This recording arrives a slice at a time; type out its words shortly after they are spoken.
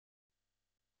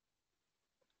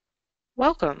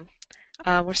Welcome.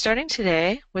 We're starting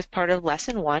today with part of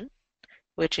Lesson 1,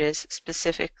 which is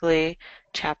specifically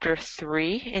Chapter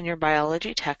 3 in your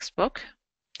biology textbook.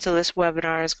 So this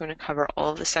webinar is going to cover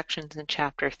all of the sections in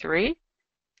Chapter 3.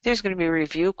 There's going to be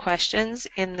review questions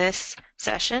in this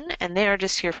session, and they are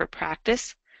just here for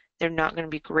practice. They're not going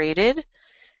to be graded.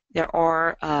 There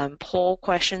are poll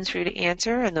questions for you to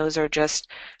answer, and those are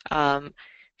just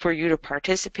for you to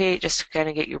participate, just to kind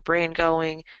of get your brain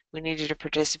going. We need you to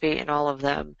participate in all of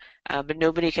them, but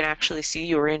nobody can actually see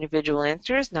your individual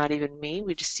answers, not even me.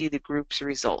 We just see the group's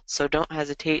results. So don't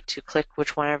hesitate to click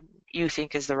which one you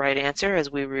think is the right answer as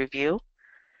we review.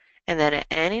 And then at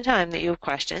any time that you have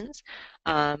questions,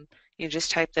 you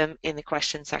just type them in the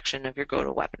question section of your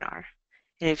GoToWebinar.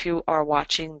 And if you are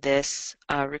watching this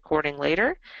recording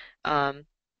later,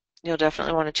 you'll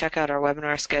definitely want to check out our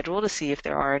webinar schedule to see if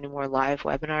there are any more live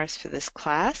webinars for this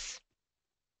class.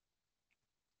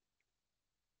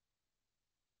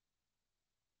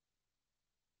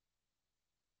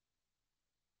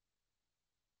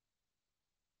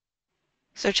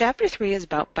 So Chapter 3 is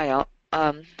about the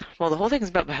whole thing is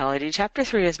about biology. Chapter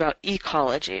 3 is about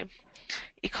ecology.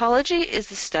 Ecology is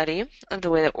the study of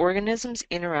the way that organisms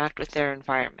interact with their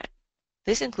environment.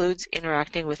 This includes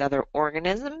interacting with other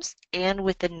organisms and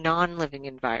with the non-living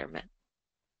environment.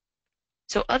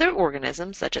 So other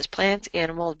organisms, such as plants,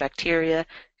 animals, bacteria,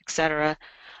 etc.,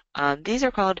 these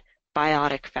are called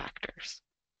biotic factors,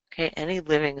 okay, any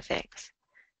living things.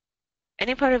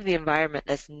 Any part of the environment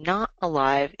that's not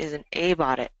alive is an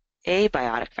abiotic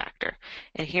factor,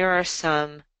 and here are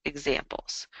some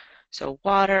examples. So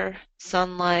water,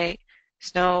 sunlight,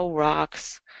 snow,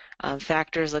 rocks,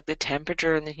 factors like the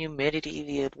temperature and the humidity,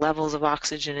 the levels of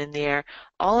oxygen in the air,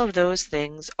 all of those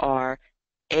things are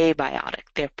abiotic.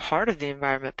 They're part of the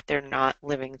environment, but they're not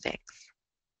living things.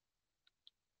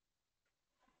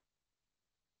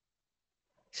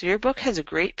 So your book has a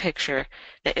great picture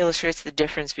that illustrates the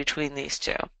difference between these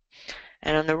two.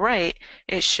 And on the right,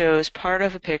 it shows part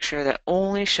of a picture that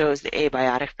only shows the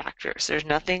abiotic factors. There's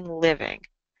nothing living,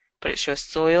 but it shows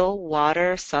soil,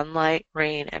 water, sunlight,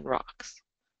 rain, and rocks.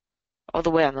 All the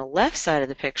way on the left side of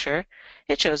the picture,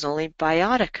 it shows only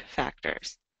biotic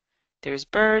factors. There's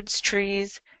birds,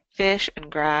 trees, fish,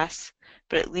 and grass,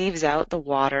 but it leaves out the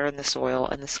water and the soil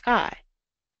and the sky.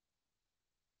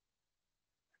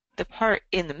 The part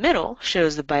in the middle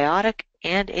shows the biotic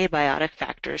and abiotic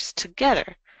factors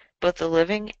together, both the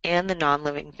living and the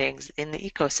non-living things in the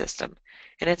ecosystem,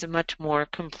 and it's a much more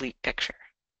complete picture.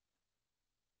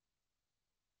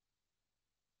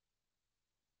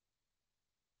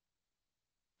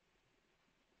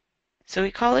 So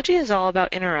ecology is all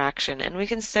about interaction, and we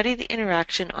can study the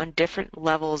interaction on different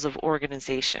levels of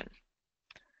organization.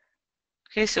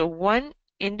 Okay, so one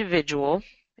individual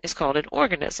is called an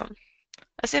organism.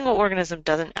 A single organism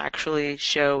doesn't actually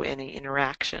show any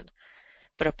interaction,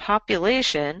 but a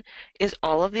population is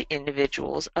all of the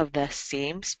individuals of the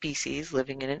same species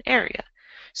living in an area.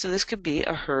 So this could be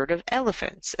a herd of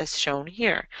elephants, as shown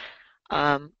here.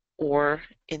 Or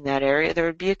in that area, there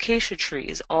would be acacia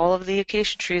trees. All of the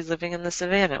acacia trees living in the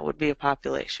savanna would be a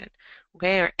population,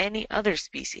 okay, or any other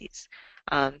species.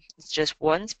 It's just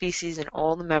one species and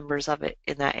all the members of it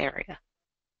in that area.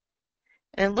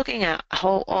 And looking at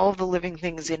how all the living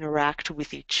things interact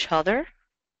with each other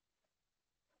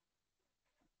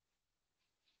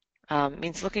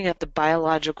means looking at the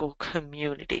biological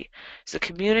community. So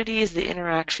community is the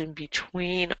interaction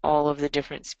between all of the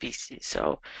different species.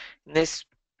 So this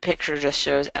picture just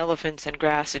shows elephants and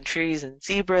grass and trees and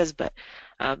zebras, but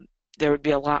there would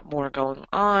be a lot more going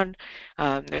on.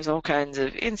 There's all kinds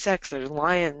of insects, there's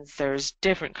lions, there's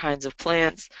different kinds of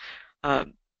plants,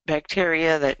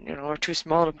 bacteria that are too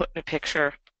small to put in a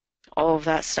picture. All of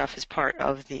that stuff is part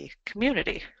of the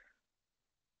community.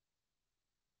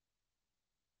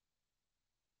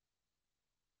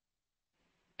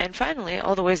 And finally,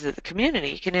 all the ways that the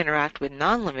community can interact with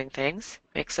non-living things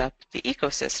makes up the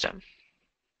ecosystem.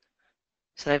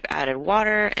 So I've added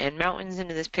water and mountains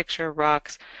into this picture,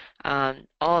 rocks. All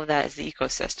of that is the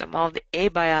ecosystem. All of the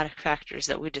abiotic factors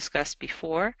that we discussed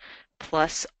before,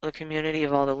 plus the community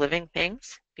of all the living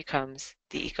things, becomes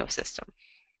the ecosystem.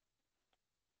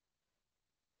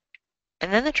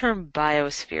 And then the term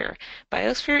biosphere.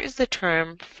 Biosphere is the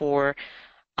term for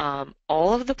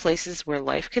all of the places where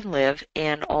life can live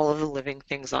and all of the living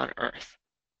things on Earth.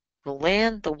 The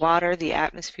land, the water, the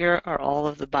atmosphere are all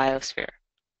of the biosphere.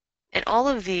 And all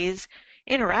of these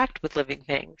interact with living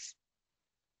things.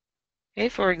 Okay,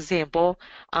 for example,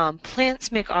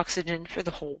 plants make oxygen for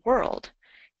the whole world.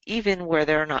 Even where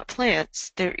there are not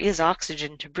plants, there is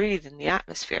oxygen to breathe in the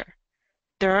atmosphere.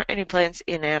 There aren't any plants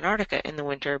in Antarctica in the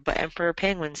winter, but emperor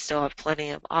penguins still have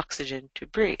plenty of oxygen to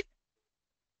breathe.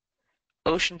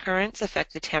 Ocean currents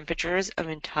affect the temperatures of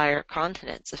entire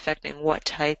continents, affecting what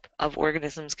type of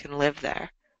organisms can live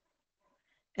there.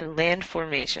 And land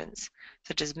formations,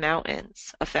 such as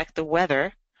mountains, affect the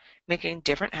weather, making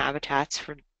different habitats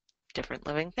for different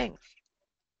living things.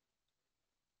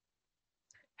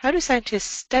 How do scientists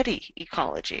study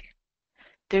ecology?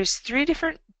 There's 3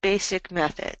 different basic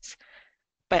methods.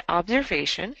 By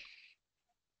observation,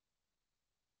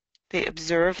 they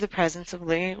observe the presence of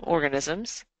living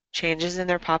organisms, changes in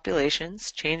their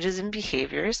populations, changes in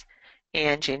behaviors,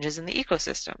 and changes in the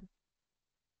ecosystem.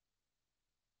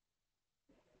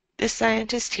 This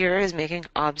scientist here is making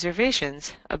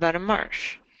observations about a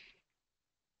marsh.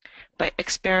 By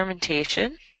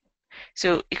experimentation,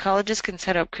 so ecologists can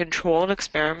set up controlled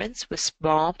experiments with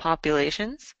small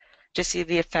populations to see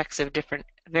the effects of different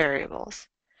variables.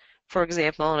 For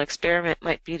example, an experiment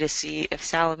might be to see if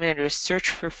salamanders search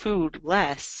for food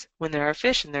less when there are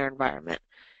fish in their environment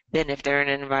than if they're in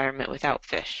an environment without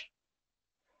fish.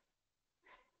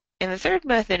 And the third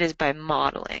method is by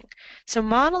modeling. So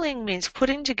modeling means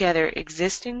putting together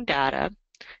existing data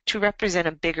to represent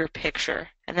a bigger picture,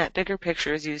 and that bigger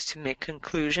picture is used to make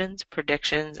conclusions,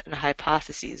 predictions, and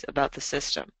hypotheses about the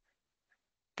system.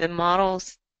 The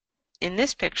models in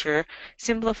this picture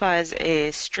simplifies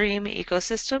a stream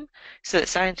ecosystem so that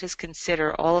scientists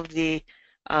consider all of the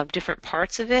different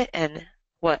parts of it and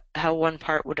how one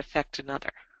part would affect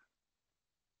another.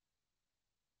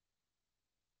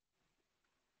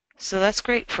 So that's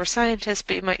great for scientists,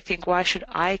 but you might think, why should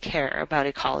I care about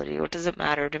ecology? What does it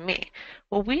matter to me?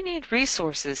 Well, we need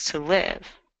resources to live.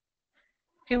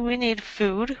 Okay, we need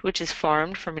food, which is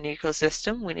farmed from an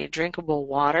ecosystem. We need drinkable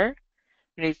water.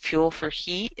 We need fuel for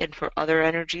heat and for other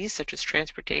energies such as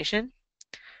transportation.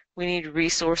 We need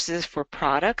resources for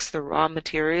products, the raw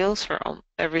materials for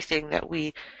everything that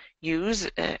we use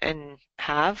and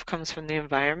have comes from the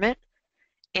environment.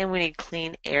 And we need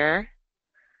clean air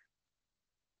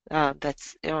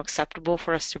that's acceptable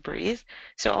for us to breathe.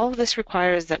 So all of this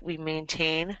requires that we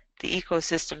maintain the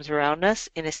ecosystems around us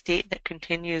in a state that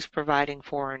continues providing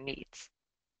for our needs.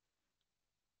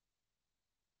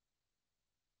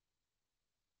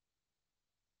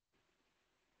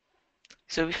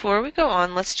 So before we go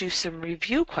on, let's do some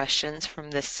review questions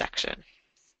from this section.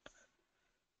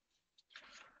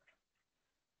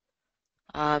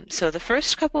 So the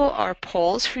first couple are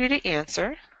polls for you to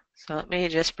answer. So let me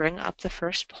just bring up the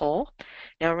first poll.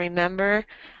 Now remember,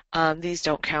 these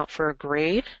don't count for a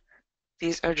grade.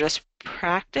 These are just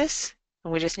practice,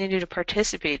 and we just need you to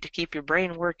participate to keep your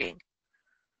brain working.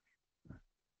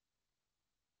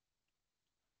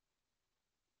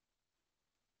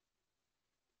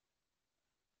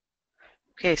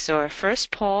 Okay, so our first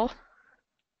poll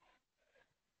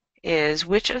is,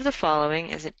 which of the following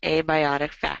is an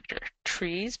abiotic factor?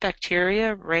 Trees,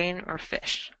 bacteria, rain, or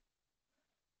fish?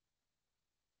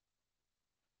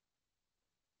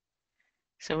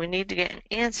 So we need to get an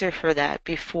answer for that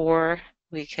before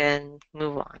we can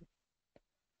move on.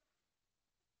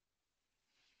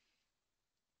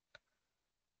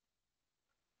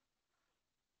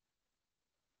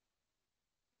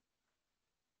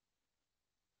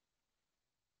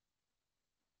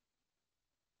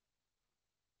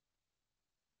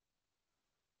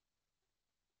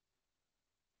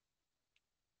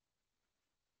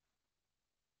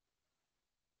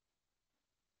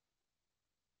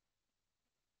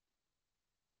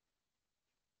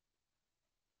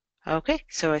 Okay,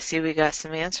 so I see we got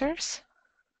some answers.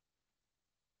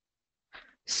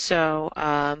 So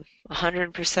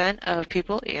 100% of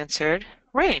people answered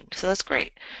rain, so that's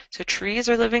great. So trees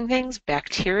are living things,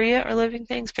 bacteria are living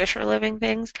things, fish are living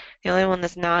things. The only one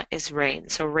that's not is rain,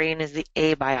 so rain is the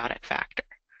abiotic factor.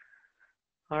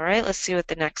 All right, let's see what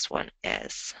the next one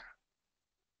is.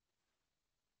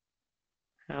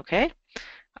 Okay,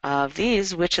 of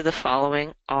these, which of the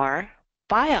following are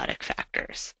biotic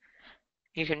factors?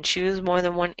 You can choose more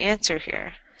than one answer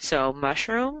here. So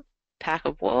mushroom, pack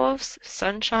of wolves,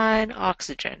 sunshine,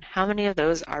 oxygen. How many of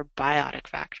those are biotic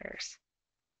factors?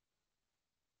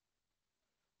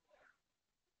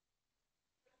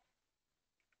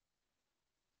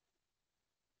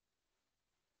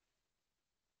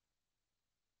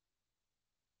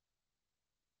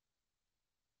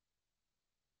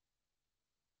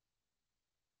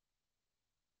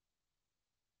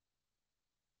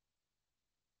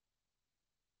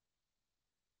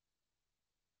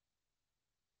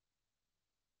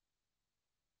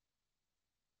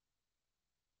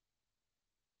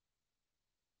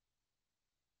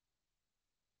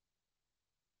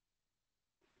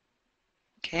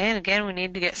 Okay, and again, we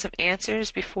need to get some answers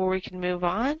before we can move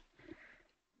on.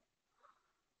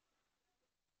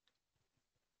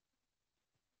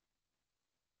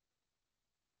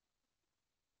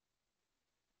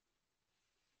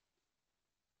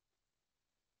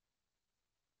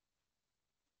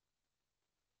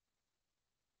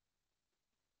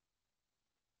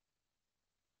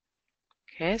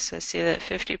 Okay, so I see that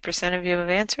 50% of you have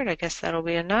answered. I guess that'll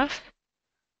be enough.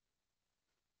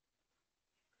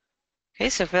 Okay,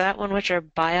 so for that one, which are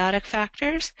biotic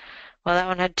factors? Well, that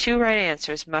one had two right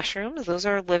answers. Mushrooms, those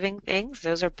are living things.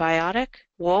 Those are biotic.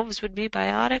 Wolves would be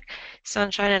biotic.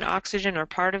 Sunshine and oxygen are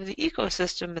part of the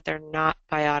ecosystem, but they're not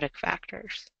biotic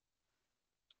factors.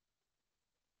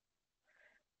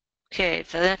 Okay,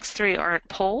 if the next three aren't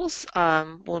poles,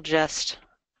 we'll just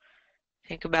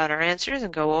think about our answers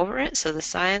and go over it. So the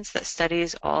science that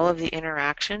studies all of the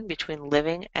interaction between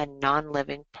living and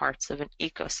non-living parts of an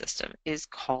ecosystem is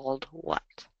called what?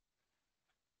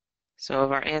 So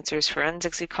of our answers,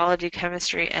 forensics, ecology,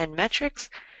 chemistry, and metrics,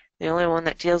 the only one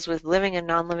that deals with living and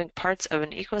non-living parts of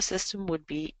an ecosystem would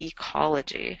be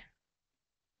ecology.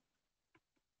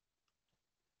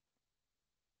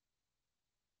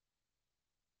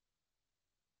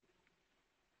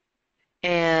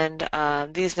 And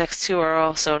these next two are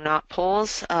also not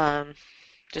polls.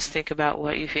 Just think about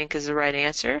what you think is the right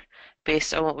answer.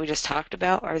 Based on what we just talked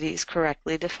about, are these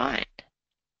correctly defined?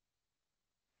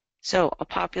 So a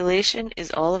population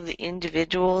is all of the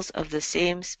individuals of the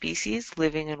same species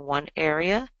living in one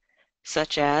area,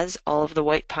 such as all of the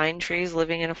white pine trees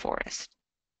living in a forest.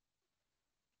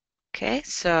 Okay,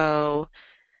 so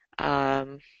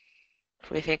if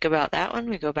we think about that one,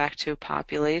 we go back to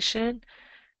population.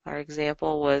 Our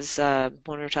example was when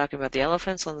we were talking about the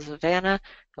elephants on the savannah,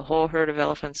 the whole herd of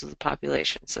elephants is the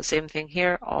population. So same thing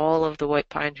here, all of the white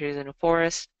pine trees in a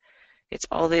forest. It's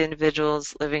all the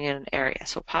individuals living in an area.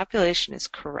 So population is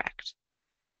correct.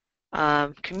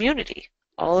 Community,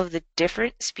 all of the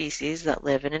different species that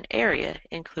live in an area,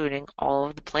 including all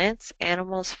of the plants,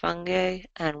 animals, fungi,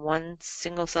 and one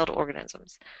single-celled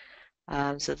organisms.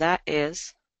 So that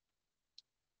is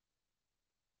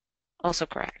also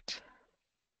correct.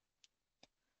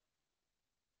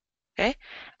 Okay,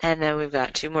 and then we've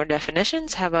got two more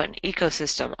definitions. How about an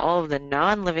ecosystem? All of the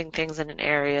non-living things in an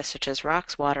area, such as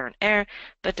rocks, water, and air,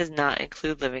 but does not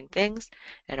include living things.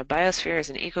 And a biosphere is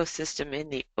an ecosystem in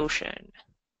the ocean.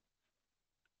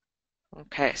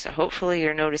 Okay, so hopefully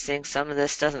you're noticing some of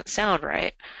this doesn't sound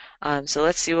right. So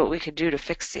let's see what we can do to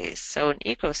fix these. So an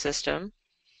ecosystem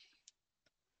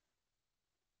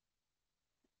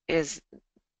is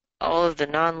all of the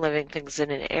non-living things in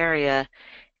an area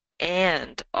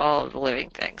and all of the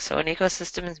living things. So an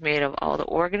ecosystem is made of all the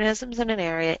organisms in an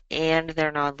area and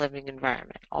their non-living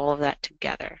environment, all of that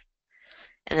together.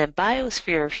 And then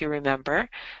biosphere, if you remember,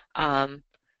 a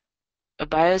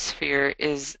biosphere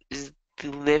is the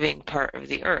living part of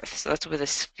the earth. So that's where the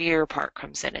sphere part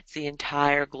comes in. It's the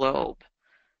entire globe.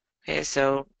 Okay,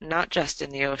 so not just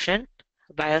in the ocean.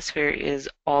 A biosphere is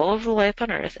all of the life on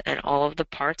earth and all of the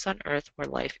parts on earth where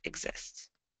life exists.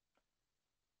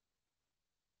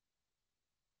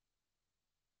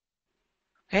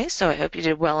 Okay, so I hope you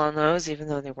did well on those, even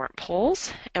though they weren't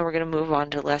polls. And we're going to move on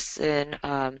to lesson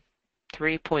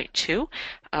 3.2.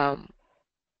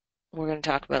 We're going to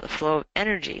talk about the flow of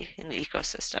energy in the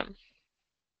ecosystem.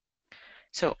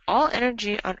 So all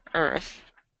energy on Earth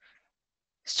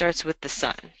starts with the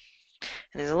sun. And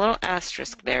there's a little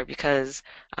asterisk there because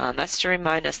that's to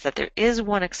remind us that there is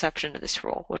one exception to this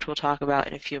rule, which we'll talk about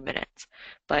in a few minutes.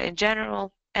 But in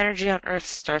general, energy on Earth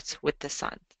starts with the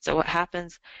sun. So what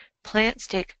happens? Plants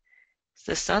take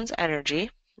the sun's energy,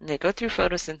 and they go through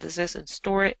photosynthesis and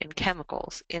store it in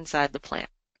chemicals inside the plant.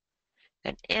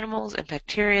 Then animals and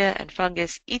bacteria and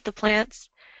fungus eat the plants,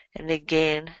 and they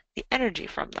gain the energy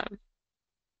from them.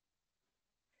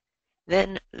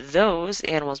 Then those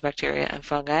animals, bacteria, and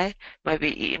fungi might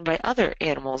be eaten by other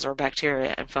animals or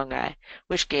bacteria and fungi,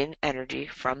 which gain energy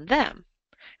from them.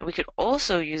 And we could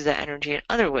also use that energy in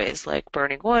other ways, like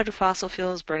burning wood, fossil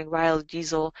fuels, burning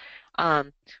biodiesel,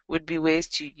 would be ways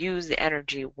to use the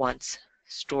energy once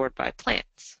stored by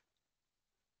plants.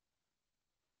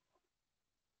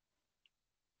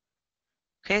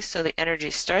 Okay, so the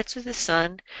energy starts with the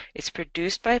sun, it's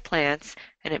produced by plants,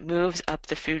 and it moves up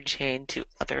the food chain to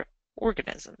other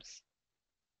organisms.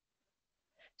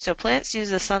 So plants use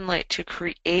the sunlight to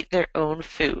create their own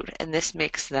food, and this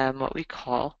makes them what we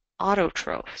call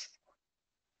autotrophs.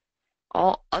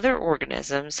 All other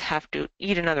organisms have to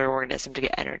eat another organism to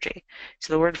get energy.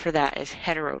 So the word for that is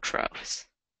heterotrophs.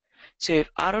 So you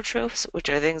have autotrophs, which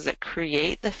are things that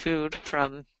create the food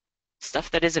from stuff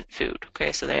that isn't food.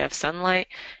 Okay, so they have sunlight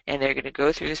and they're going to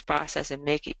go through this process and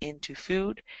make it into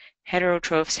food.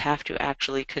 Heterotrophs have to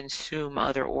actually consume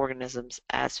other organisms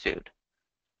as food.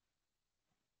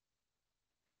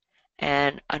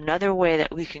 And another way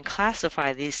that we can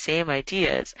classify these same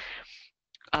ideas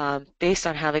based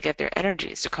on how they get their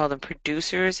energy is to call them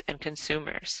producers and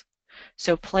consumers.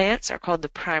 So plants are called the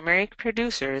primary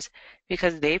producers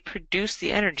because they produce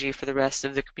the energy for the rest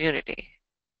of the community.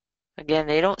 Again,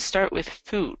 they don't start with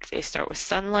food. They start with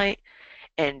sunlight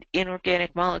and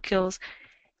inorganic molecules,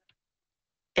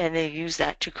 and they use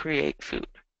that to create food.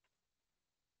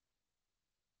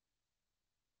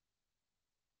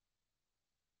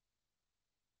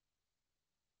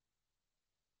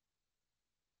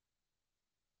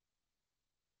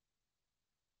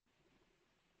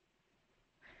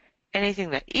 Anything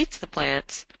that eats the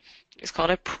plants is called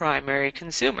a primary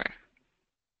consumer.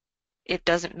 It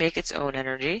doesn't make its own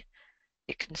energy,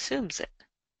 it consumes it.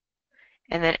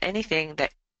 And then anything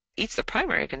that eats the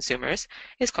primary consumers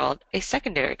is called a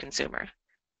secondary consumer.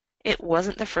 It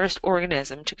wasn't the first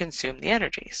organism to consume the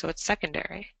energy, so it's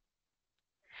secondary.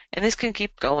 And this can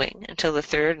keep going until the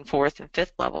third and fourth and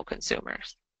fifth level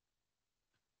consumers.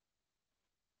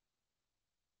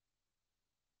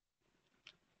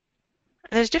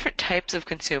 And there's different types of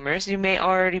consumers. You may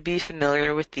already be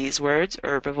familiar with these words: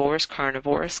 herbivores,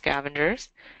 carnivores, scavengers.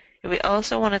 And we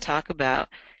also want to talk about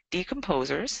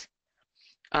decomposers,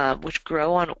 which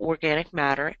grow on organic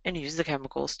matter and use the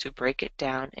chemicals to break it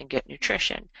down and get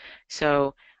nutrition.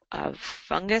 So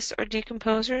fungus are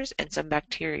decomposers and some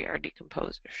bacteria are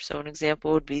decomposers. So an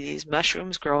example would be these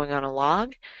mushrooms growing on a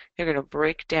log. They're going to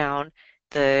break down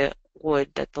the wood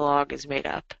that the log is made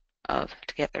up of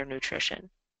to get their nutrition.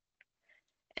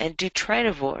 And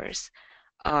detritivores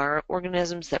are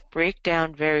organisms that break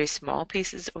down very small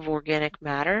pieces of organic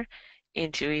matter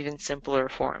into even simpler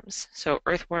forms. So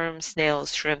earthworms,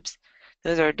 snails, shrimps,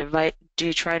 those are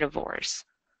detritivores.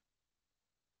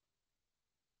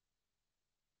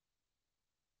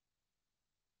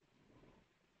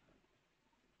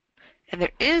 And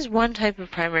there is one type of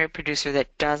primary producer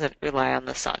that doesn't rely on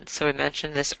the sun. So we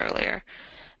mentioned this earlier.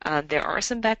 There are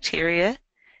some bacteria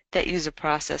that use a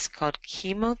process called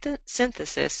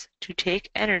chemosynthesis to take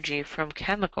energy from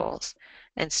chemicals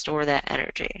and store that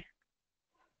energy.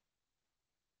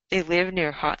 They live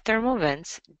near hot thermal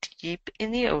vents deep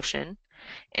in the ocean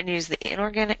and use the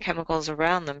inorganic chemicals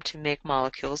around them to make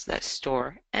molecules that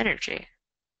store energy.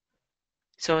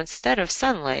 So instead of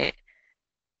sunlight,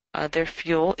 their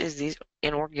fuel is these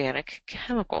inorganic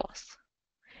chemicals.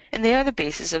 And they are the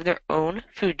basis of their own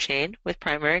food chain with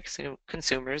primary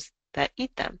consumers that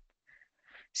eat them.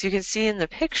 So you can see in the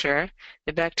picture,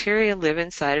 the bacteria live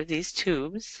inside of these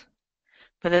tubes,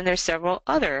 but then there's several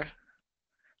other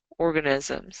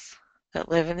organisms that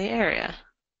live in the area.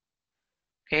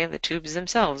 Okay, the tubes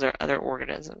themselves are other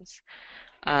organisms.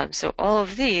 So all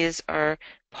of these are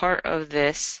part of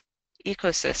this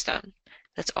ecosystem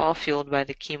that's all fueled by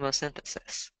the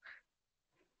chemosynthesis.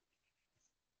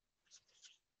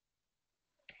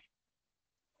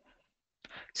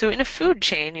 So in a food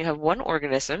chain, you have one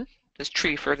organism, this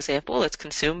tree for example, that's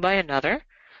consumed by another,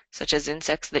 such as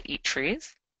insects that eat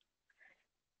trees.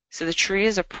 So the tree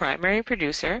is a primary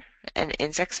producer and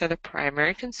insects are the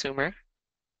primary consumer.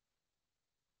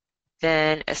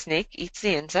 Then a snake eats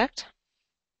the insect,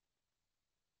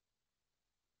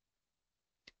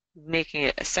 making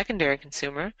it a secondary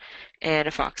consumer, and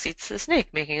a fox eats the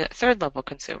snake, making it a third level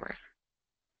consumer.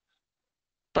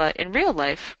 But in real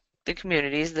life, the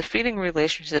communities, the feeding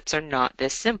relationships are not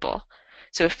this simple.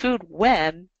 So a food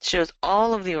web shows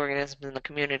all of the organisms in the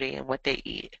community and what they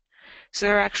eat. So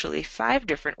there are actually 5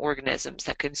 different organisms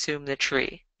that consume the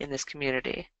tree in this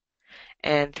community,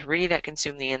 and 3 that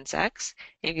consume the insects.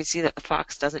 And you can see that the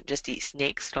fox doesn't just eat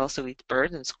snakes, it also eats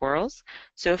birds and squirrels.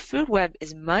 So a food web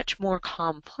is much more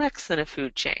complex than a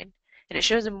food chain, and it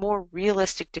shows a more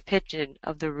realistic depiction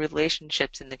of the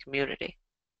relationships in the community.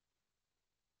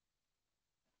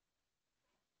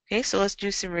 Okay, so let's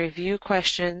do some review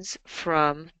questions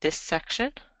from this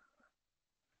section.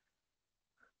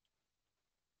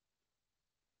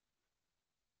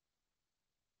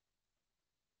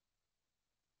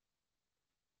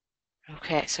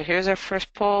 Okay, so here's our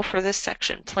first poll for this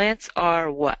section. Plants are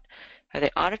what? Are they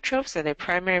autotrophs? Are they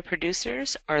primary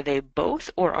producers? Are they both,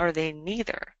 or are they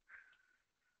neither?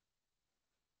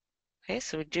 Okay,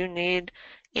 so we do need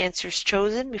answers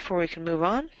chosen before we can move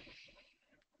on.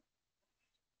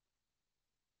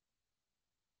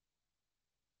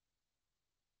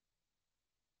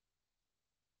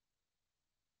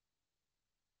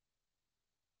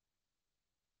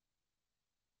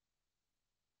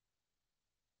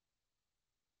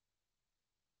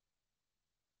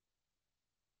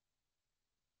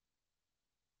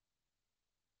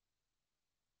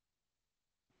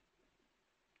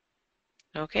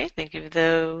 Okay, thank you to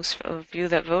those of you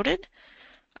that voted.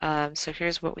 So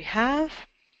here's what we have.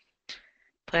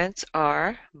 Plants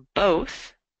are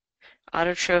both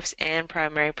autotrophs and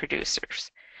primary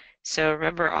producers. So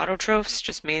remember, autotrophs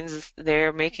just means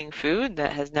they're making food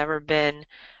that has never been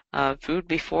food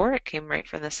before. It came right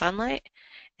from the sunlight.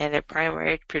 And they're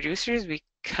primary producers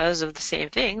because of the same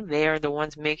thing. They are the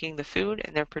ones making the food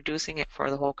and they're producing it for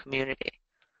the whole community.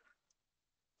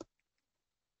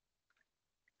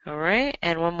 All right,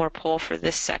 and one more poll for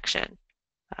this section.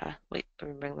 Wait, let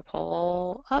me bring the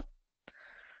poll up.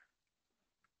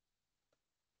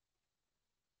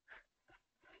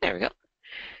 There we go.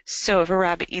 So if a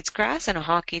rabbit eats grass and a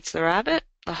hawk eats the rabbit,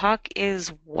 the hawk is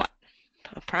what?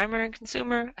 A primary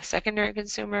consumer, a secondary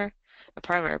consumer, a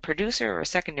primary producer, or a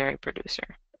secondary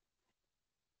producer?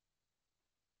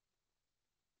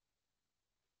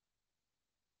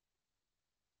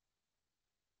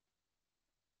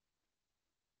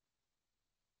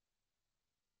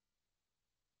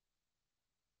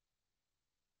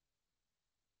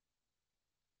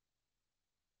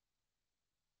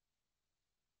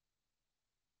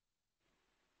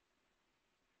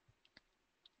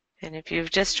 And if you've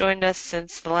just joined us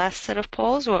since the last set of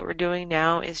polls, what we're doing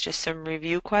now is just some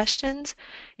review questions.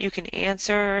 You can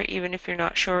answer even if you're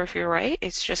not sure if you're right.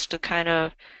 It's just to kind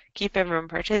of keep everyone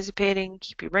participating,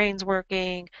 keep your brains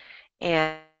working,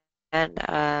 and,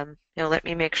 let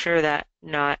me make sure that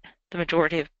not the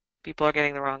majority of people are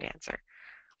getting the wrong answer.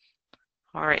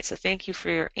 All right, so thank you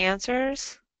for your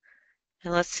answers,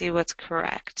 and let's see what's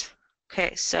correct.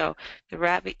 Okay, so the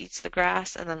rabbit eats the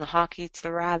grass and then the hawk eats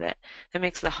the rabbit. That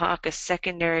makes the hawk a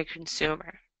secondary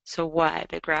consumer. So why?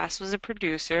 The grass was a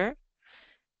producer,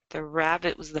 the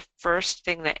rabbit was the first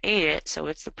thing that ate it, so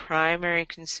it's the primary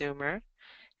consumer,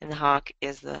 and the hawk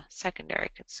is the secondary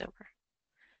consumer.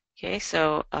 Okay,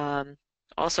 so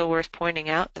also worth pointing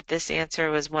out that this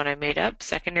answer was one I made up.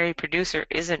 Secondary producer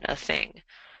isn't a thing.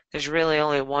 There's really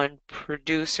only one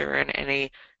producer in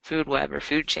any food web or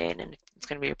food chain, and it's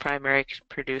going to be your primary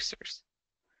producers.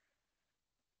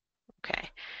 Okay,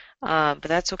 but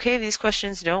that's okay. These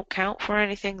questions don't count for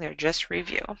anything. They're just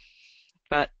review.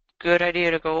 But good idea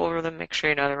to go over them, make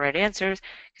sure you know the right answers,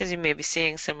 because you may be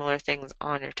seeing similar things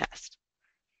on your test.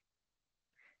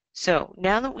 So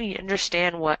now that we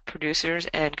understand what producers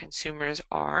and consumers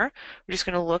are, we're just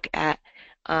going to look at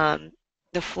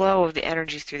the flow of the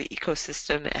energy through the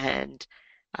ecosystem and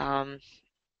um,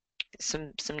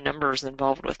 some numbers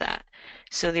involved with that.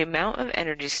 So the amount of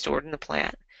energy stored in the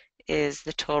plant is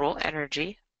the total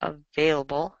energy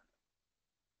available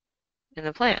in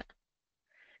the plant.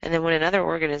 And then when another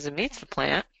organism meets the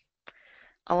plant,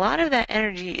 a lot of that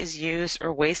energy is used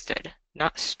or wasted,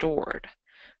 not stored.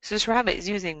 So this rabbit is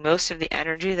using most of the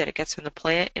energy that it gets from the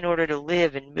plant in order to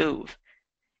live and move.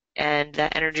 And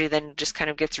that energy then just kind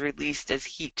of gets released as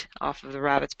heat off of the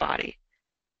rabbit's body.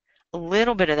 A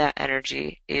little bit of that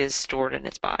energy is stored in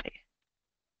its body.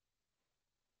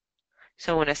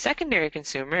 So when a secondary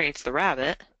consumer eats the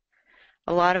rabbit,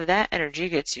 a lot of that energy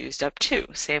gets used up too.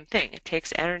 Same thing. It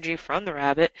takes energy from the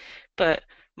rabbit, but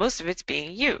most of it's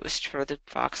being used for the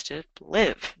fox to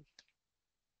live.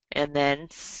 And then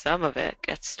some of it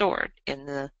gets stored in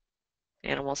the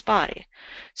animal's body.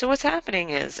 So what's happening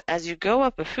is, as you go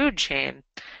up a food chain,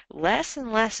 less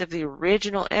and less of the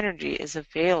original energy is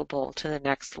available to the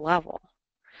next level.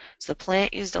 So the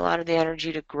plant used a lot of the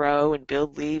energy to grow and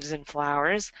build leaves and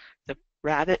flowers. The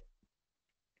rabbit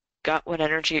got what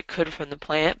energy it could from the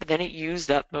plant, but then it used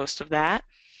up most of that.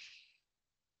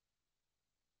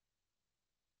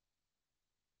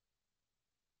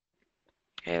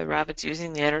 Okay, the rabbit's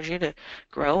using the energy to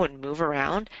grow and move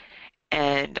around,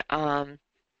 and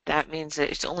that means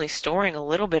that it's only storing a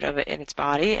little bit of it in its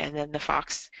body, and then the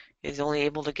fox is only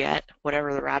able to get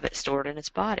whatever the rabbit stored in its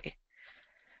body.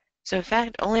 So in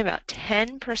fact, only about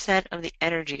 10% of the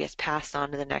energy gets passed on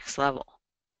to the next level.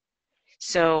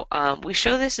 So we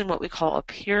show this in what we call a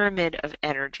pyramid of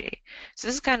energy. So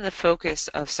this is kind of the focus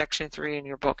of section 3 in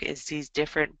your book, is these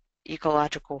different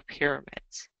ecological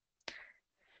pyramids.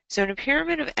 So in a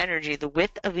pyramid of energy, the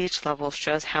width of each level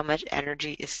shows how much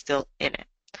energy is still in it.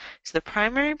 So the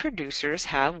primary producers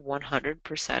have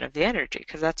 100% of the energy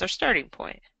because that's our starting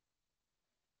point.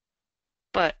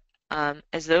 But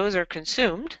as those are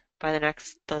consumed by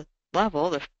the level,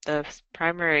 the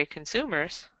primary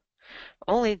consumers,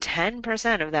 only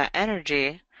 10% of that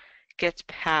energy gets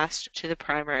passed to the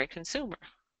primary consumer.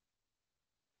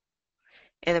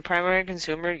 And the primary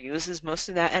consumer uses most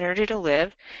of that energy to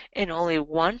live, and only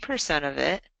 1% of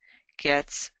it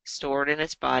gets stored in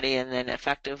its body and then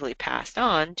effectively passed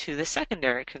on to the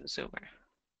secondary consumer.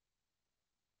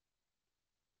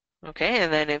 Okay,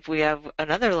 and then if we have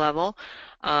another level,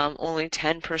 only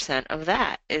 10% of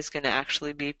that is going to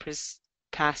actually be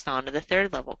passed on to the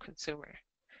third level consumer.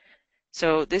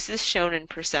 So this is shown in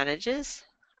percentages.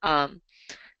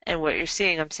 And what you're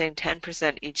seeing, I'm saying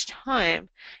 10% each time,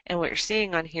 and what you're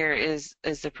seeing on here is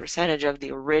the percentage of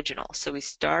the original. So we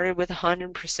started with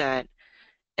 100%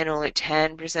 and only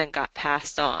 10% got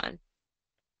passed on.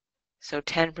 So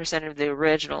 10% of the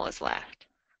original is left.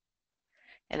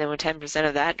 And then when 10%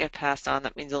 of that get passed on,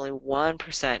 that means only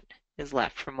 1% is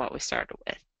left from what we started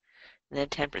with. And then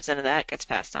 10% of that gets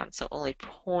passed on, so only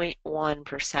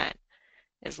 0.1%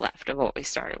 is left of what we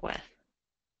started with.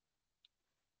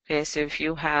 Okay, so if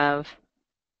you have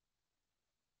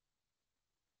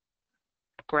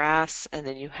grass and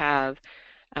then you have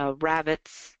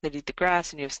rabbits that eat the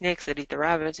grass, and you have snakes that eat the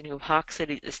rabbits, and you have hawks that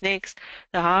eat the snakes,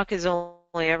 the hawk is only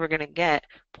ever going to get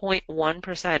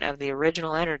 0.1% of the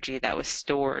original energy that was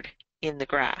stored in the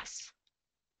grass.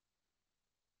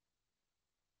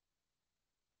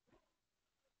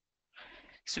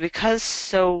 So because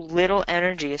so little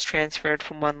energy is transferred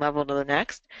from one level to the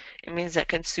next, it means that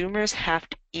consumers have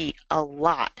to eat a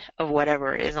lot of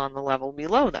whatever is on the level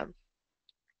below them.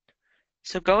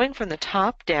 So going from the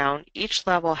top down, each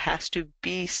level has to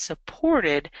be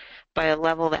supported by a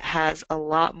level that has a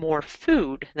lot more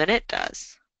food than it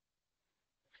does.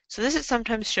 So this is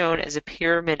sometimes shown as a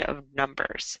pyramid of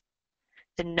numbers.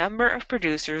 The number of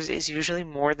producers is usually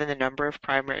more than the number of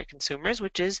primary consumers,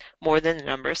 which is more than the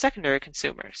number of secondary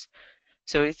consumers.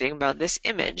 So you think about this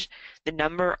image, the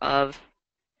number of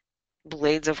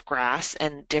blades of grass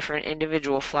and different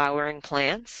individual flowering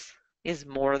plants is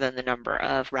more than the number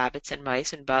of rabbits and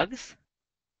mice and bugs.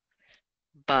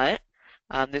 But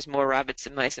there's more rabbits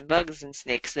and mice and bugs than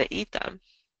snakes that eat them.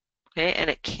 Okay, and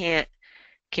it can't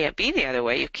be the other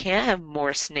way. You can't have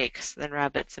more snakes than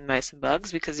rabbits and mice and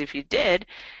bugs, because if you did,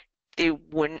 they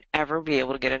wouldn't ever be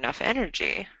able to get enough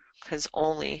energy, because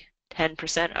only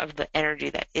 10% of the energy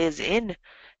that is in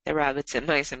the rabbits and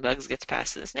mice and bugs gets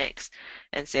passed to the snakes.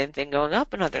 And same thing going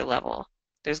up another level.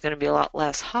 There's going to be a lot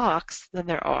less hawks than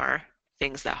there are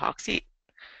things that hawks eat.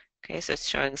 Okay, so it's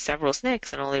showing several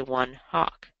snakes and only one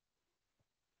hawk.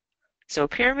 So a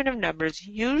pyramid of numbers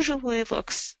usually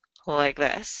looks like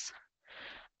this.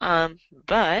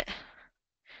 But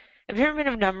a pyramid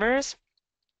of numbers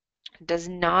does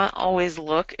not always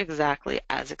look exactly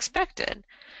as expected,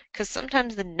 because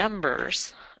sometimes the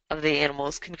numbers of the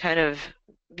animals can kind of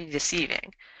be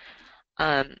deceiving.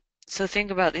 So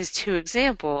think about these two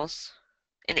examples.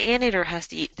 An anteater has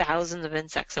to eat thousands of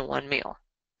insects in one meal,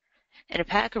 and a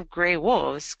pack of gray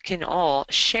wolves can all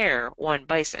share one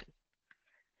bison.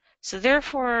 So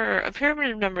therefore, a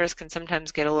pyramid of numbers can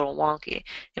sometimes get a little wonky.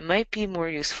 It might be more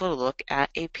useful to look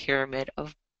at a pyramid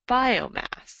of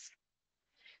biomass.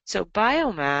 So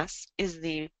biomass is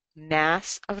the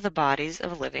mass of the bodies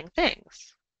of living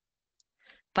things.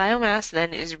 Biomass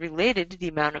then is related to the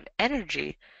amount of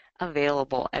energy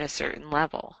available at a certain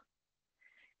level.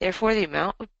 Therefore, the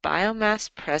amount of biomass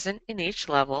present in each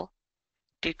level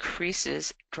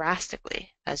decreases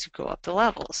drastically as you go up the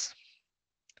levels.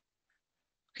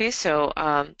 Okay, so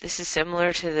this is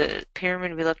similar to the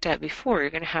pyramid we looked at before.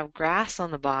 You're going to have grass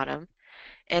on the bottom,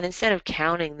 and instead of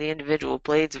counting the individual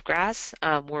blades of grass,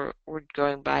 we're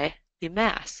going by the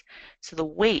mass. So the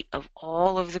weight of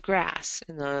all of the grass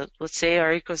in let's say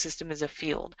our ecosystem is a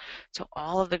field. So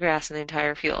all of the grass in the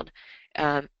entire field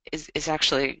is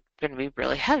actually going to be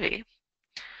really heavy.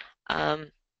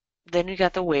 Then you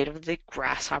got the weight of the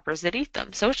grasshoppers that eat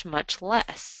them. So it's much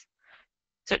less.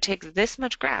 So it takes this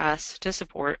much grass to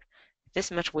support this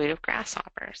much weight of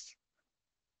grasshoppers.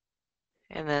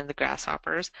 And then the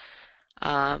grasshoppers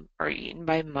are eaten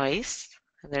by mice.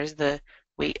 And there's the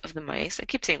weight of the mice. I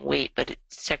keep saying weight, but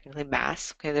it's technically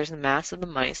mass. Okay, there's the mass of the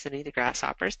mice that eat the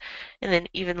grasshoppers. And then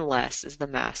even less is the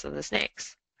mass of the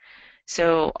snakes.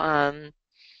 So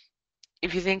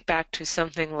if you think back to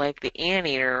something like the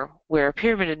anteater, where a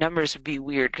pyramid of numbers would be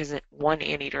weird because one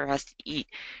anteater has to eat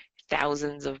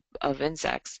thousands of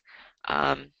insects.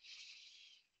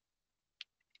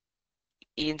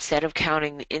 Instead of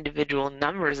counting the individual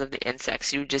numbers of the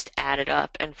insects, you just add it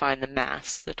up and find the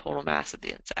mass, the total mass of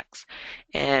the insects.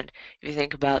 And if you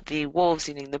think about the wolves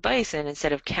eating the bison,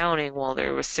 instead of counting, well,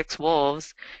 there were 6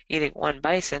 wolves eating one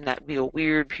bison, that would be a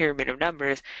weird pyramid of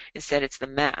numbers. Instead, it's the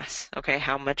mass. Okay,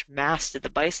 how much mass did the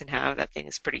bison have? That thing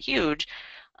is pretty huge.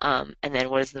 And then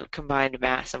what is the combined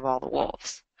mass of all the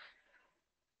wolves?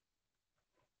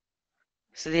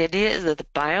 So the idea is that the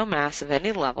biomass of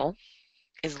any level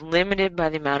is limited by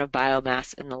the amount of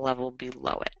biomass in the level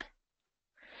below it.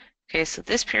 Okay, so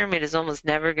this pyramid is almost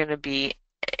never going to be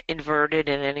inverted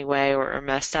in any way or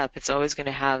messed up. It's always going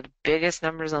to have the biggest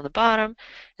numbers on the bottom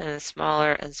and then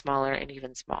smaller and smaller and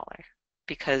even smaller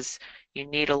because you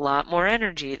need a lot more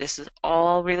energy. This is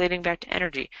all relating back to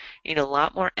energy. You need a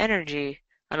lot more energy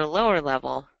on a lower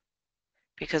level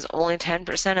because only 10%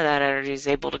 of that energy is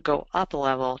able to go up a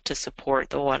level to support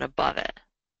the one above it.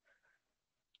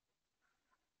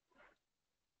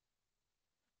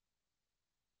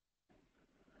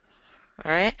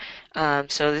 All right,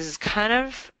 so this is kind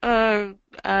of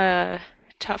a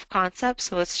tough concept,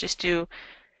 so let's just do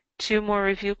 2 more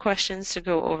review questions to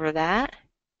go over that.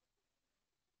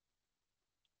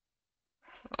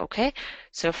 Okay,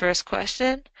 so first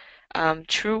question,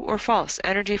 true or false?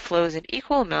 Energy flows in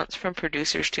equal amounts from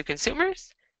producers to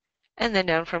consumers and then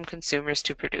down from consumers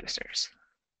to producers.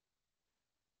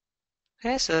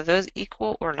 Okay, so are those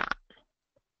equal or not?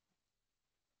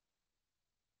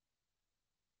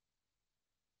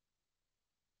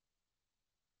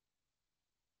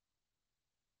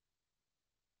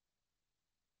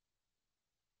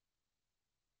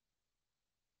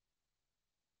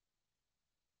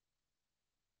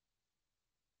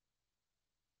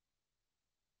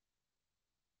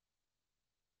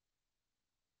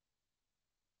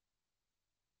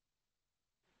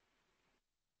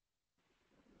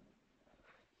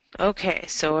 Okay,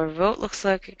 so our vote looks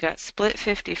like it got split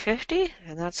 50-50,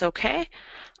 and that's okay.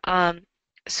 Um,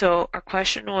 so our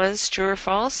question was true or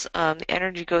false? The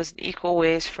energy goes in equal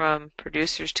ways from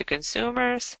producers to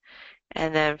consumers,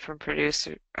 and then from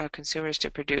consumers to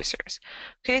producers.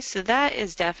 Okay, so that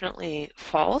is definitely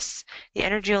false. The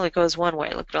energy only goes one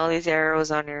way. Look at all these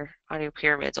arrows on your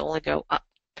pyramids, only go up.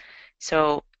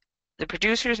 So the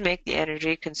producers make the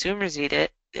energy, consumers eat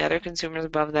it, the other consumers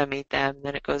above them eat them,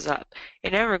 then it goes up.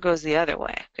 It never goes the other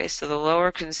way. Okay, so the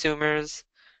lower consumers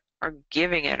are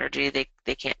giving energy,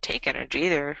 they can't take energy,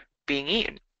 they're being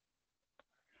eaten.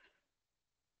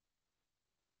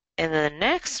 And then the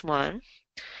next one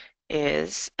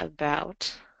is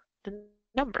about the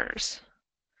numbers.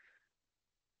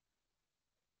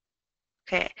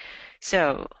 Okay,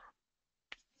 so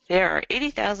there are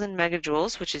 80,000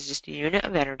 megajoules, which is just a unit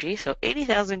of energy, so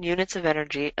 80,000 units of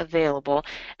energy available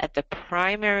at the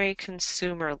primary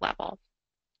consumer level.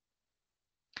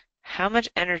 How much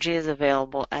energy is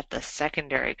available at the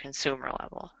secondary consumer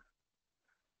level?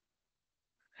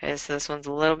 Okay, so this one's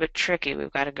a little bit tricky.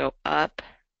 We've got to go up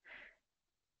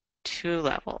 2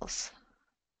 levels.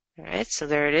 All right, so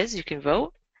there it is. You can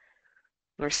vote.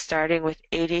 We're starting with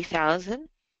 80,000,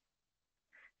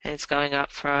 and it's going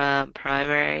up from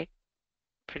primary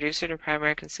producer to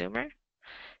primary consumer.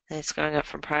 And it's going up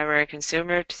from primary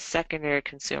consumer to secondary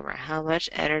consumer. How much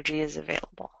energy is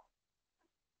available?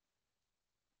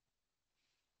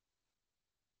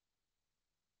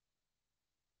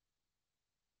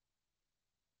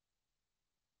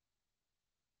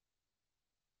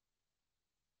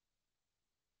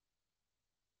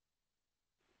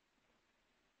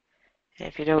 And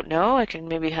if you don't know, I can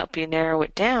maybe help you narrow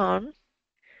it down.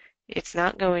 It's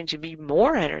not going to be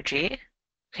more energy,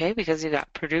 okay, because you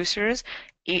got producers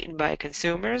eaten by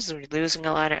consumers, they're losing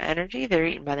a lot of energy. They're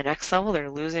eaten by the next level, they're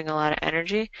losing a lot of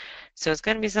energy. So it's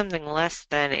going to be something less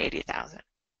than 80,000.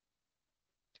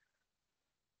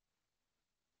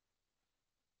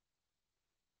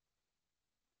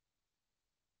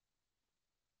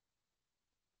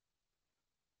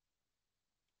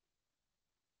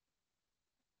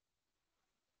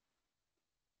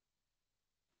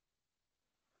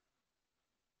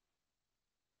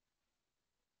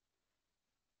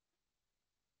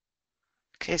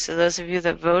 Okay, so those of you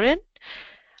that voted,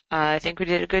 I think we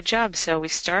did a good job. So we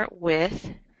start with,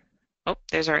 oh,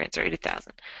 there's our answer,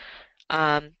 80,000.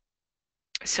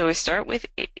 So we start with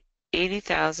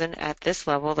 80,000 at this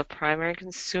level, the primary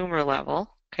consumer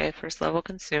level. Okay, first level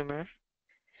consumer.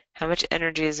 How much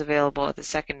energy is available at the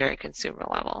secondary consumer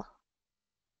level?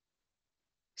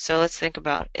 So let's think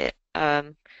about it.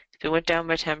 If it went down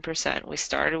by 10%, we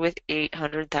started with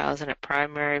 800,000 at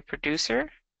primary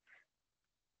producer,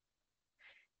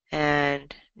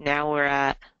 and now we're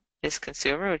at this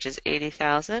consumer, which is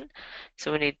 80,000.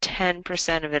 So we need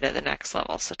 10% of it at the next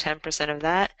level. So 10% of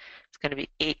that is going to be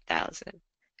 8,000.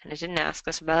 And it didn't ask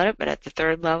us about it, but at the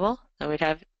third level, then we'd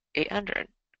have 800.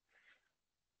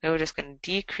 And we're just going to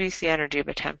decrease the energy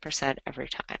by 10% every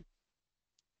time.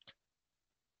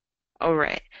 All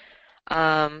right.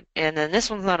 And then this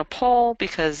one's not a poll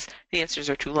because the answers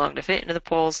are too long to fit into the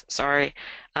polls. Sorry.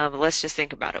 But let's just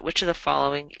think about it. Which of the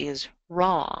following is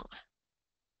wrong?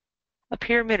 A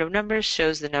pyramid of numbers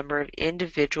shows the number of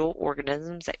individual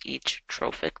organisms at each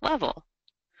trophic level.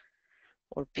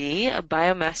 Or B, a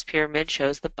biomass pyramid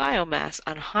shows the biomass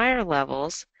on higher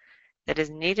levels that is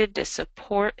needed to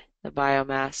support the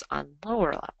biomass on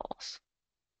lower levels.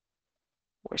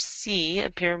 Or C, a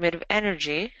pyramid of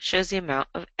energy shows the amount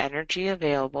of energy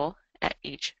available at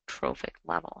each trophic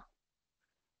level.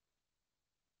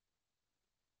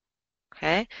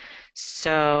 Okay,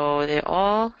 so they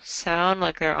all sound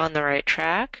like they're on the right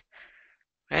track.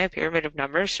 Right? Pyramid of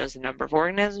numbers shows the number of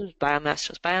organisms, biomass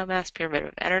shows biomass, pyramid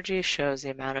of energy shows the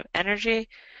amount of energy.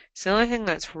 So the only thing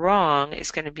that's wrong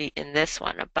is going to be in this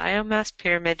one. A biomass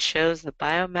pyramid shows the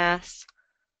biomass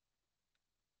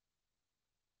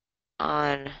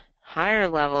on higher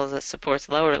levels that supports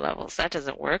lower levels. That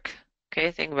doesn't work.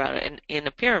 Okay, think about it. In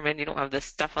a pyramid, you don't have this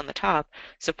stuff on the top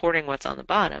supporting what's on the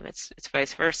bottom. It's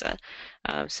vice versa.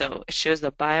 So it shows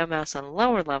the biomass on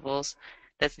lower levels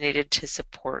that's needed to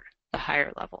support the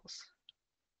higher levels.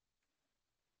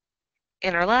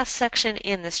 In our last section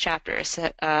in this chapter,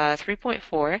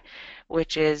 3.4,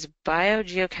 which is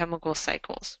biogeochemical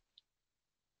cycles.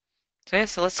 Okay,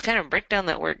 so let's kind of break down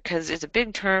that word because it's a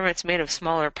big term. It's made of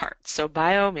smaller parts. So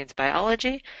bio means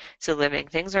biology, so living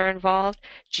things are involved.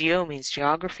 Geo means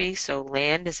geography, so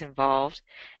land is involved.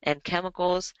 And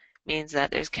chemicals means that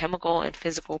there's chemical and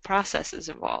physical processes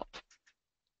involved.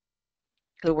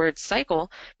 The word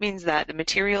cycle means that the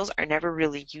materials are never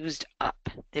really used up.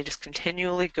 They just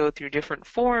continually go through different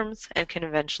forms and can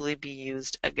eventually be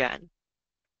used again.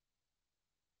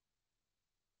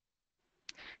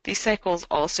 These cycles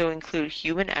also include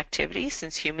human activity,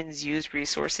 since humans use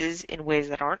resources in ways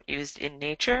that aren't used in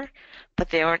nature, but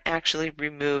they aren't actually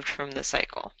removed from the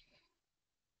cycle.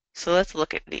 So let's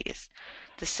look at these.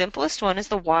 The simplest one is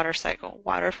the water cycle.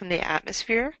 Water from the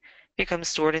atmosphere becomes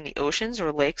stored in the oceans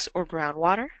or lakes or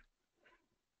groundwater,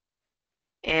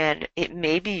 and it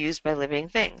may be used by living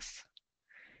things.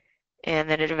 And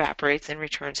then it evaporates and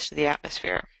returns to the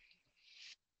atmosphere.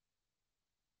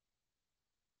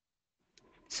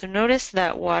 So notice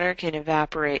that water can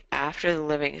evaporate after the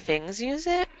living things use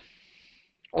it,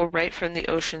 or right from the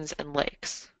oceans and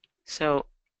lakes. So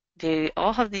they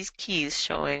all have these keys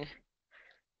showing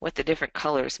what the different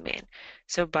colors mean.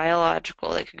 So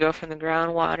biological, they could go from the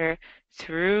groundwater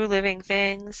through living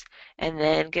things and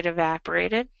then get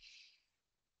evaporated.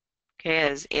 Okay,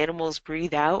 as animals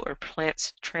breathe out or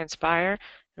plants transpire,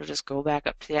 it'll just go back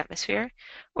up to the atmosphere.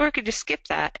 Or it could just skip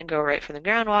that and go right from the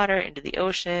groundwater into the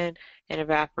ocean and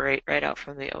evaporate right out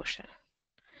from the ocean.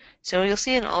 So you'll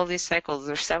see in all of these cycles,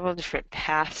 there's several different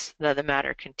paths that the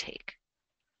matter can take.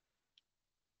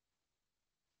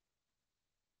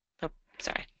 Oh,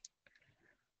 sorry.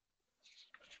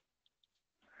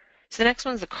 So the next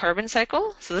one's the carbon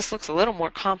cycle. So this looks a little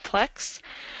more complex.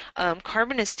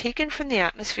 Carbon is taken from the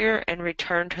atmosphere and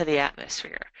returned to the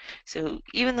atmosphere. So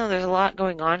even though there's a lot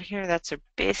going on here, that's a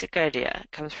basic idea.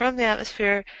 It comes from the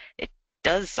atmosphere, it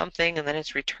does something, and then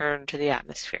it's returned to the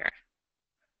atmosphere.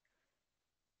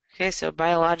 Okay, so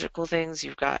biological things,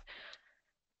 you've got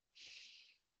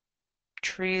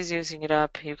trees using it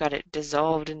up, you've got it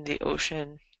dissolved in the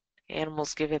ocean,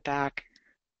 animals give it back.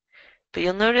 But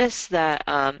you'll notice that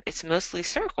it's mostly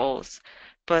circles,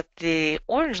 but the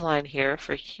orange line here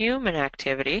for human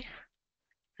activity,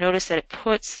 notice that it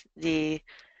puts the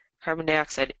carbon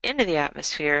dioxide into the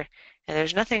atmosphere, and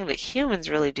there's nothing that humans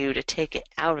really do to take it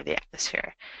out of the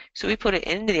atmosphere. So we put it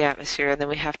into the atmosphere, and then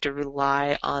we have to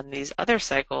rely on these other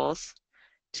cycles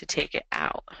to take it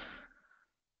out.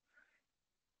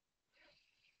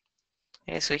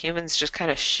 Okay, so humans just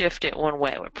kind of shift it one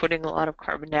way. We're putting a lot of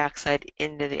carbon dioxide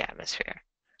into the atmosphere.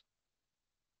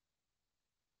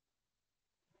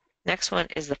 Next one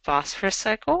is the phosphorus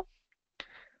cycle.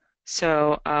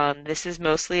 So this is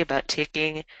mostly about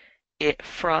taking it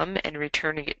from and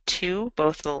returning it to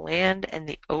both the land and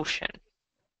the ocean.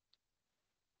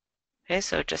 Okay,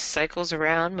 so it just cycles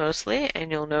around mostly,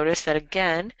 and you'll notice that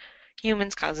again,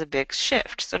 humans cause a big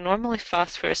shift. So normally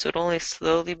phosphorus would only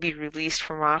slowly be released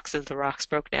from rocks as the rocks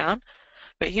broke down,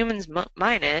 but humans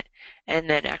mine it and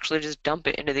then actually just dump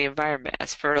it into the environment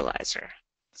as fertilizer.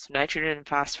 So nitrogen and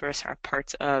phosphorus are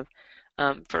parts of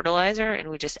fertilizer, and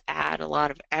we just add a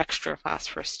lot of extra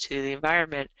phosphorus to the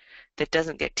environment that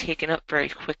doesn't get taken up very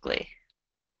quickly.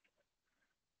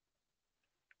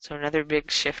 So another big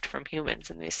shift from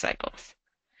humans in these cycles.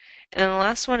 And then the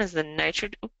last one is the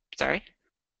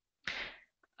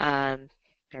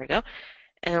there we go.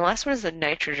 And the last one is the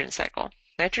nitrogen cycle.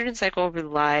 Nitrogen cycle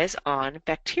relies on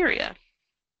bacteria.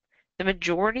 The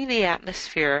majority of the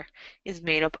atmosphere is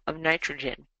made up of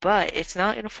nitrogen, but it's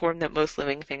not in a form that most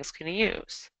living things can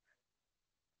use.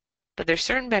 But there's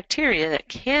certain bacteria that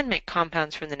can make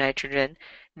compounds from the nitrogen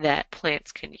that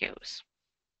plants can use.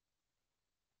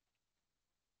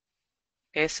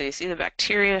 Okay, so you see the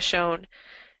bacteria shown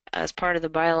as part of the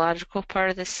biological part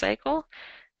of this cycle.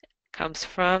 Comes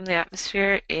from the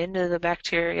atmosphere into the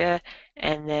bacteria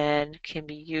and then can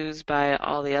be used by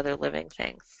all the other living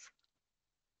things.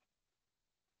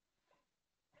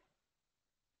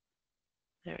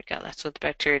 There we go. That's what the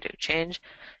bacteria do. Change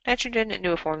nitrogen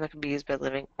into a form that can be used by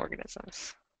living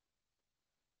organisms.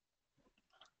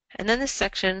 And then this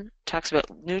section talks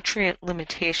about nutrient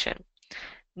limitation.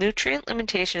 Nutrient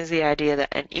limitation is the idea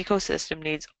that an ecosystem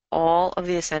needs all of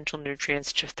the essential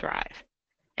nutrients to thrive,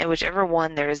 and whichever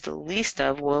one there is the least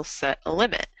of will set a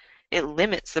limit. It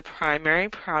limits the primary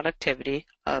productivity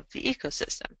of the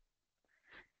ecosystem.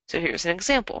 So here's an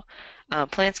example.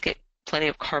 Plants get plenty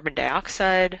of carbon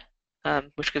dioxide,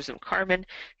 which gives them carbon.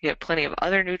 You get plenty of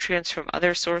other nutrients from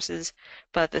other sources,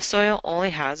 but the soil only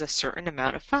has a certain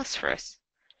amount of phosphorus.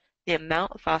 The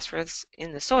amount of phosphorus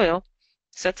in the soil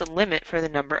sets a limit for the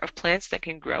number of plants that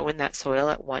can grow in that soil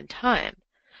at one time.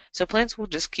 So plants will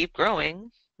just keep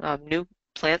growing, new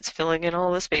plants filling in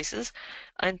all the spaces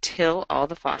until all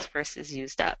the phosphorus is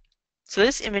used up. So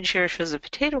this image here shows a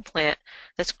potato plant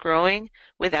that's growing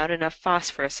without enough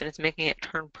phosphorus and it's making it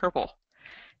turn purple.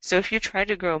 So if you try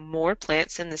to grow more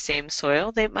plants in the same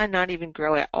soil, they might not even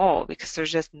grow at all because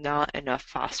there's just not enough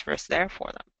phosphorus there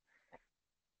for them.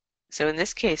 So in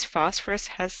this case, phosphorus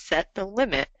has set the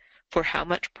limit for how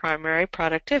much primary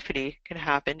productivity can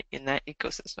happen in that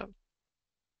ecosystem.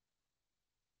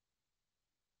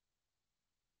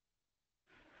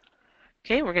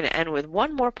 Okay, we're going to end with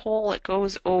one more poll that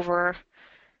goes over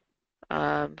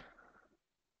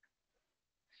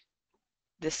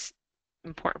this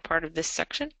important part of this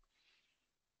section.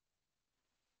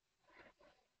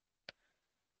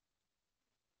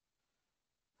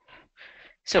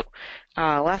 So,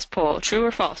 last poll, true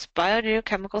or false?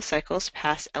 Biogeochemical cycles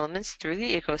pass elements through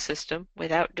the ecosystem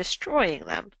without destroying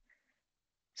them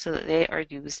so that they are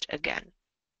used again.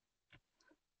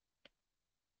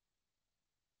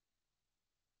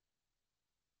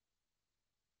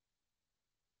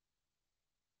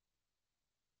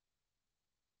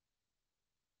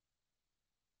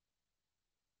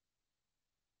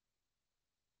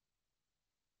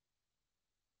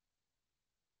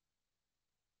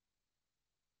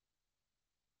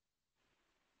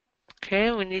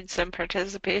 Okay, we need some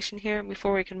participation here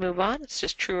before we can move on. It's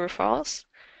just true or false.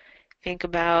 Think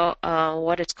about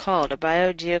what it's called, a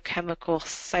biogeochemical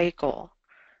cycle.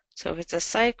 So if it's a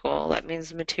cycle, that means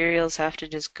the materials have to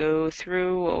just go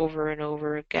through over and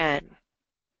over again.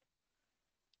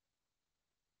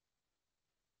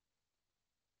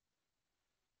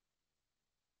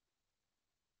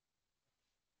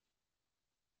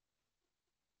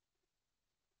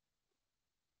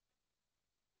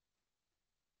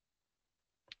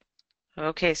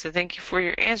 Okay, so thank you for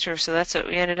your answer. So that's what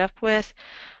we ended up with.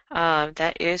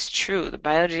 That is true. The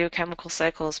biogeochemical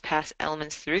cycles pass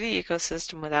elements through the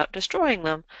ecosystem without destroying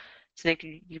them, so they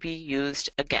can be used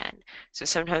again. So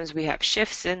sometimes we have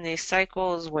shifts in these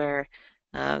cycles where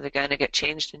they're going to get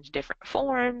changed into different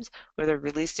forms, or they're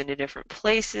released into different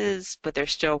places, but they're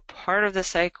still part of the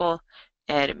cycle,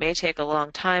 and it may take a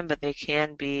long time, but they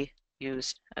can be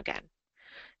used again.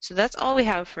 So that's all we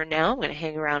have for now. I'm going to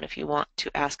hang around if you want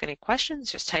to ask any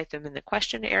questions. Just type them in the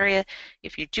question area.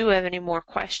 If you do have any more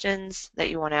questions that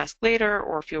you want to ask later,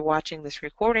 or if you're watching this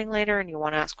recording later and you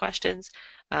want to ask questions,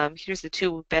 here's the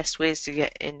two best ways to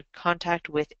get in contact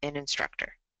with an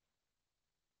instructor.